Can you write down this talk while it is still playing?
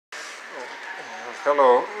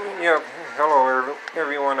Hello, yep, hello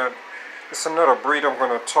everyone. It's another breed I'm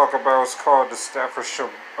going to talk about. It's called the Staffordshire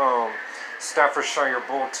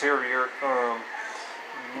Bull Terrier.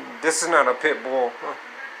 This is not a pit bull.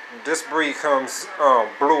 This breed comes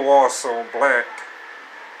blue also, black,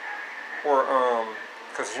 or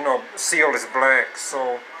because you know seal is black.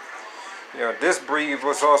 So yeah, this breed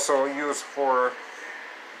was also used for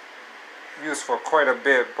quite a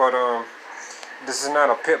bit, but this is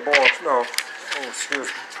not a pit bull. No. Oh, excuse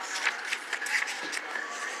me.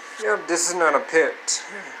 Yeah, this is not a pit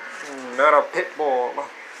bull.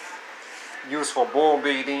 Used for bull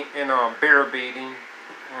baiting and bear baiting.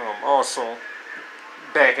 Also,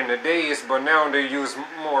 back in the days, but now they're used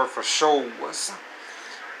more for shows.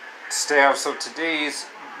 Staffs of today's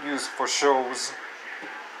used for shows.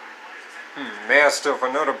 Mastiff,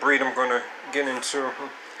 another breed I'm gonna get into.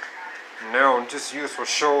 Now just used for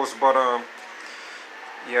shows, but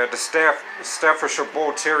yeah, the Staffordshire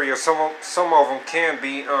Bull Terrier, some of them can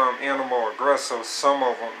be animal aggressive. Some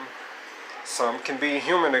can be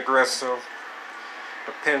human aggressive.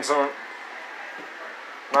 Depends on.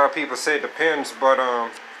 A lot of people say it depends, but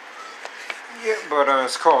yeah, but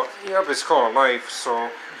it's called life.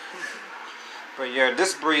 So, but yeah,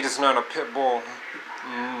 this breed is not a pit bull.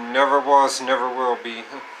 Never was, never will be.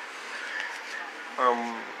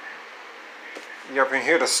 You can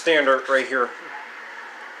hear the standard right here.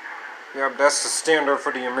 Yep, that's the standard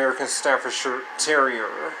for the American Staffordshire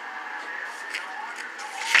Terrier.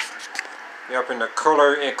 Yep, in the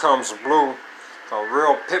color it comes blue.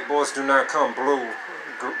 Real pit bulls do not come blue,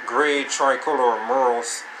 gray, tricolor, or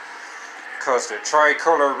merles. Because the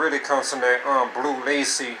tricolor really comes from that blue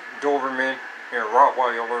lacy Doberman and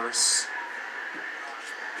Rottweilers.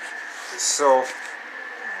 So,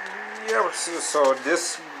 yeah, so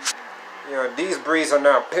this, these breeds are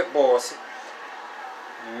not pit bulls.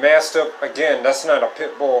 Mastiff, again, that's not a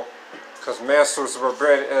pit bull, because Mastiffs were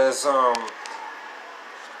bred as, so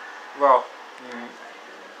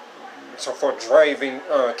for driving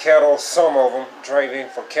cattle, some of them driving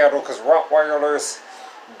for cattle, because Rottweilers,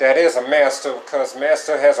 that is a Mastiff, because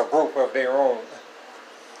Mastiff has a group of their own.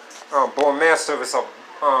 Bull Mastiff is a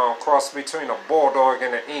cross between a Bulldog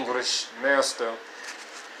and an English Mastiff.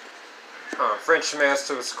 French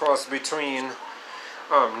Mastiff is a cross between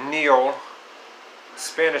Neil,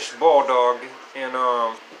 Spanish Bulldog, and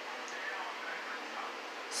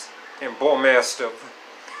Bull Mastiff.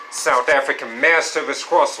 South African Mastiff is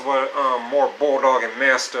crossed with more Bulldog and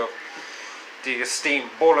Mastiff. The esteemed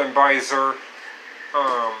Bull and Bison,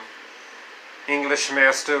 English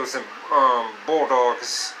Mastiffs and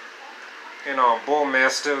Bulldogs, and Bull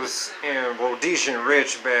Mastiffs and Rhodesian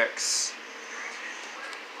Ridgebacks.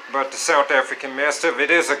 But the South African Mastiff, it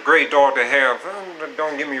is a great dog to have.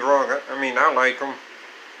 Don't get me wrong, I mean, I like them.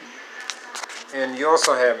 And you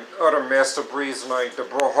also have other Mastiff breeds like the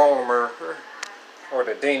Broholmer or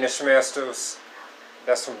the Danish Mastiffs.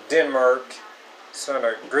 That's from Denmark. It's not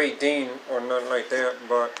a Great Dane or nothing like that,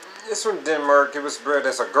 but it's from Denmark. It was bred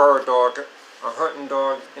as a guard dog, a hunting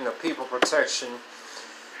dog, and a people protection.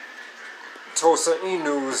 Tosa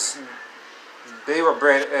Inus, they were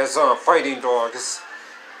bred as fighting dogs.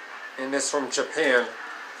 And it's from Japan,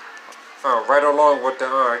 right along with the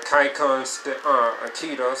Kaikons, the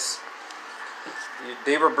Akitas.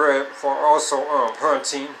 They were bred for also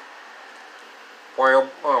hunting, wild,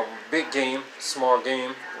 big game, small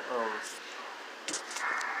game.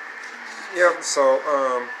 Yep. So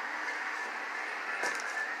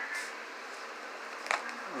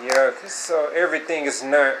yeah. So everything is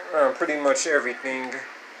not pretty much everything.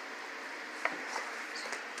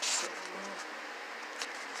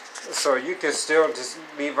 So you can still just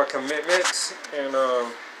leave a commitment, and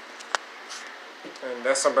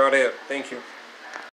that's about it. Thank you.